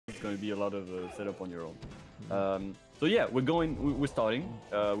going to be a lot of setup on your own. So yeah, we're starting.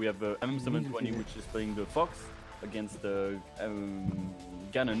 We have MM720, which is playing the Fox against the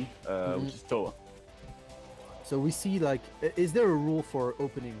Ganon, which is Toa. So we see, like, is there a rule for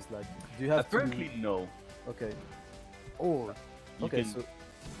openings? Like, do you have apparently no. Okay. Or okay, so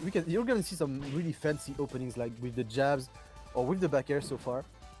you're gonna see some really fancy openings, like with the jabs or with the back air so far.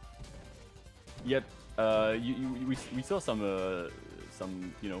 Yep. We saw some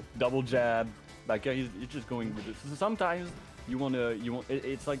double jab back air. He's just going with it. So sometimes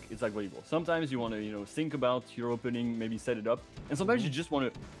it's like volleyball. Sometimes you wanna think about your opening, maybe set it up, and sometimes you just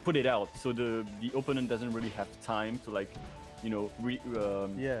wanna put it out so the opponent doesn't really have time to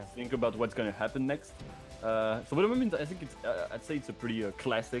think about what's gonna happen next. So for the moment, I think I'd say it's a pretty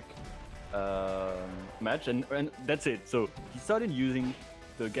classic match, and that's it. So he started using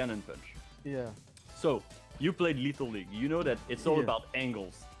the Ganon punch. Yeah. So you played Lethal League. You know that it's all about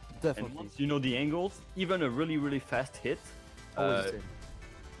angles. Definitely. And once you know the angles, even a really fast hit,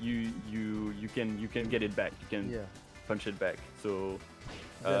 you can get it back. You can punch it back. So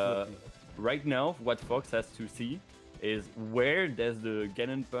right now, what Fox has to see is where does the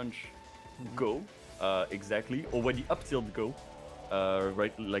Ganon punch go exactly, or where the up tilt go,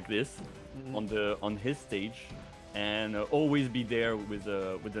 right like this on his stage, and always be there with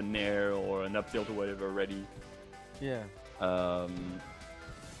a nair or an up tilt or whatever ready. Yeah.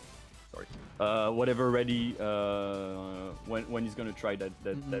 Whatever ready when he's gonna try that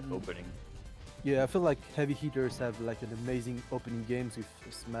opening. Yeah, I feel like heavy hitters have like an amazing opening games with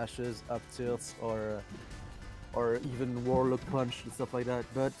smashes, up tilts, or even warlock punch and stuff like that.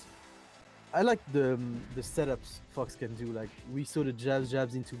 But I like the setups Fox can do. Like, we saw the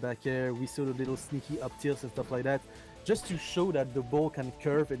jabs into back air, we saw the little sneaky up tilts and stuff like that, just to show that the ball can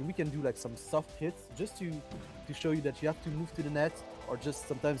curve, and we can do like some soft hits just to show you that you have to move to the net, or just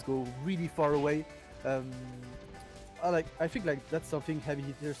sometimes go really far away. I think like that's something heavy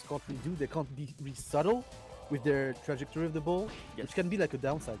hitters can't really do. They can't be really subtle with their trajectory of the ball, which can be like a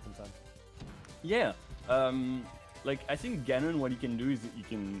downside sometimes. Yeah. Like, I think Ganon, what he can do is he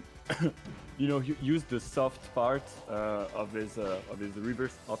can, use the soft part of his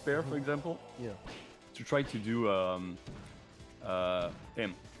reverse up air, for example. Yeah. To try to do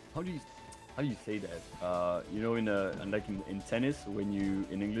how do you say that? In tennis,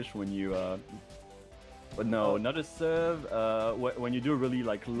 in English when you but no, not a serve. When you do a really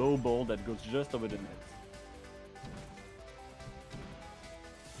like low ball that goes just over the net.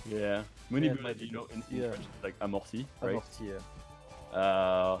 Yeah. When you do like, in French, like amorti, right? Amorti, yeah.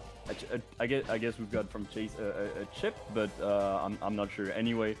 I guess we've got from Chase a chip, but I'm not sure.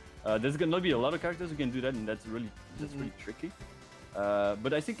 Anyway, there's gonna be a lot of characters who can do that, and that's really tricky.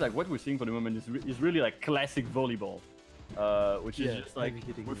 But I think like what we're seeing for the moment is really like classic volleyball, which is just like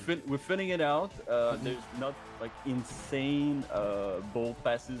we're filling it out. There's not like insane ball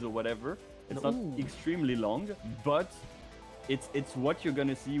passes or whatever. It's not extremely long, but it's what you're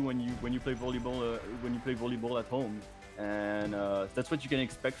gonna see when you play volleyball at home, and that's what you can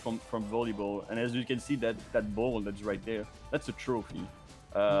expect from volleyball. And as you can see, that ball that's right there, that's a trophy.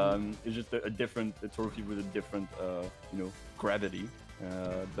 It's just a trophy with a different gravity,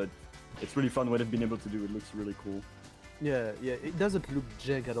 but it's really fun what they've been able to do. It looks really cool. Yeah, it doesn't look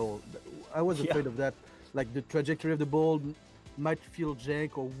jank at all. I was afraid of that. Like, the trajectory of the ball might feel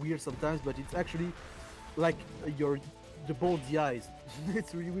jank or weird sometimes, but it's actually like the ball DIs.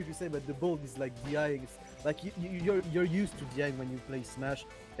 It's really weird to say, but the ball is like DIing. It's like you're used to DIing when you play Smash,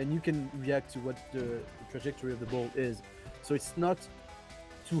 and you can react to what the trajectory of the ball is. So it's not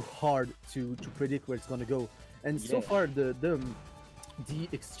too hard to predict where it's gonna go. And so far the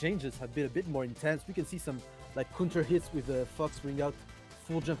exchanges have been a bit more intense. We can see some like counter hits with Fox bring out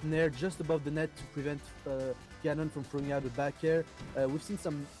full jump in air just above the net to prevent Ganon from throwing out a back air. We've seen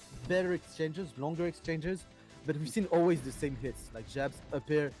some better exchanges, longer exchanges, but we've seen always the same hits, like jabs, up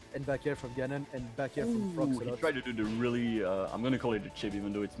air, and back air from Ganon, and back air from Fox. He tried to do the really, I'm gonna call it a chip,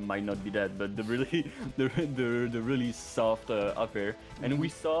 even though it might not be that, but the really soft up air. And we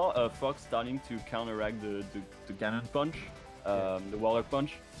saw Fox starting to counteract the Ganon punch, the warlock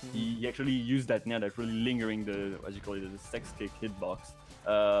punch. He actually used that now, that really lingering, as you call it, the sex kick hitbox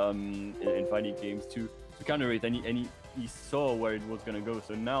in fighting games to counter it, and he saw where it was gonna go.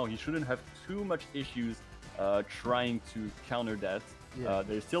 So now he shouldn't have too much issues trying to counter that.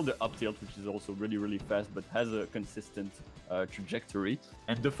 There's still the up tilt, which is also really fast, but has a consistent trajectory.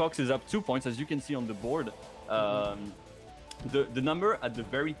 And the Fox is up 2 points, as you can see on the board. The number at the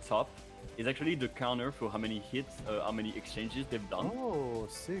very top is actually the counter for how many hits, how many exchanges they've done. Oh,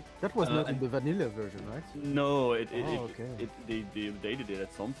 sick. That was not in the vanilla version, right? No, Okay. they updated it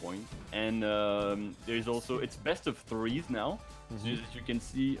at some point, and there's also it's best of threes now. So as you can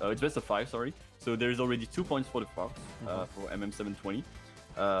see, it's best of five. Sorry. So there's already 2 points for the Fox for MM720.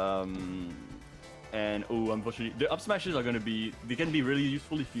 And oh, unfortunately, the up smashes are gonna be they can be really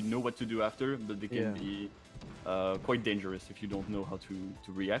useful if you know what to do after, but they can be quite dangerous if you don't know how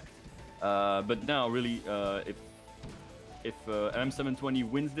to react. But now, really, if MM720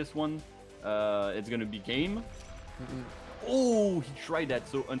 wins this one, it's gonna be game. Oh, he tried that.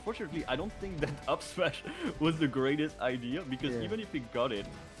 So unfortunately, I don't think that up smash was the greatest idea because even if he got it,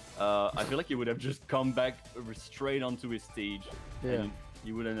 I feel like he would have just come back straight onto his stage, and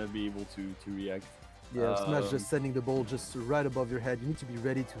he wouldn't be able to react. Yeah, smash just sending the ball just right above your head. You need to be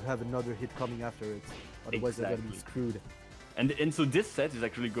ready to have another hit coming after it, otherwise you're gonna be screwed. And so this set is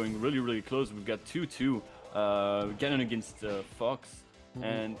actually going really close. We've got 2-2, Ganon against Fox.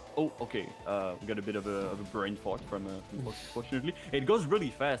 And oh, okay, we got a bit of a brain fart from Fox, fortunately. It goes really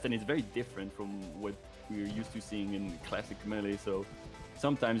fast and it's very different from what we're used to seeing in classic Melee. So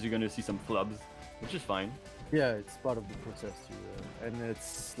sometimes you're gonna see some flubs, which is fine. Yeah, it's part of the process too, and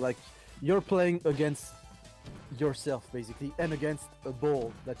it's like you're playing against yourself basically, and against a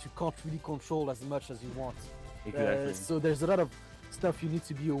ball that you can't really control as much as you want. Exactly. So there's a lot of stuff you need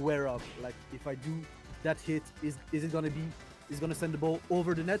to be aware of. Like if I do that hit, is it gonna be? Is it gonna send the ball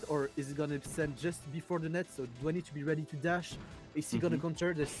over the net, or is it gonna send just before the net? So do I need to be ready to dash? Is he gonna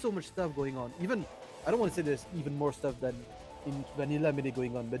counter? There's so much stuff going on. Even I don't want to say there's even more stuff than in vanilla Melee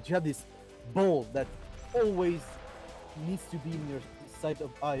going on, but you have this ball that always needs to be in your sight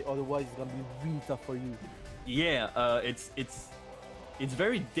of eye, otherwise it's gonna be really tough for you. Yeah, it's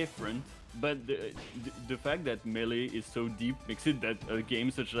very different, but the fact that Melee is so deep makes it that a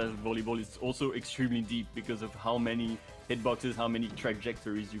game such as Volleyball is also extremely deep because of how many hitboxes, how many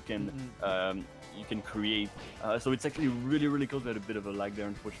trajectories you can create. So it's actually really close. Had a bit of a lag there,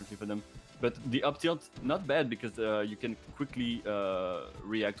 unfortunately for them. But the up tilt, not bad because you can quickly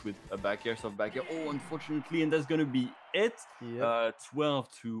react with a back air, soft back air. Oh, unfortunately, and that's gonna be it.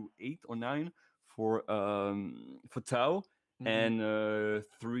 12-8 or 9 for Tao, and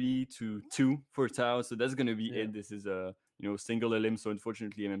 3-2 for Tao. So that's gonna be it. This is a single elim. So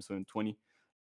unfortunately, MM720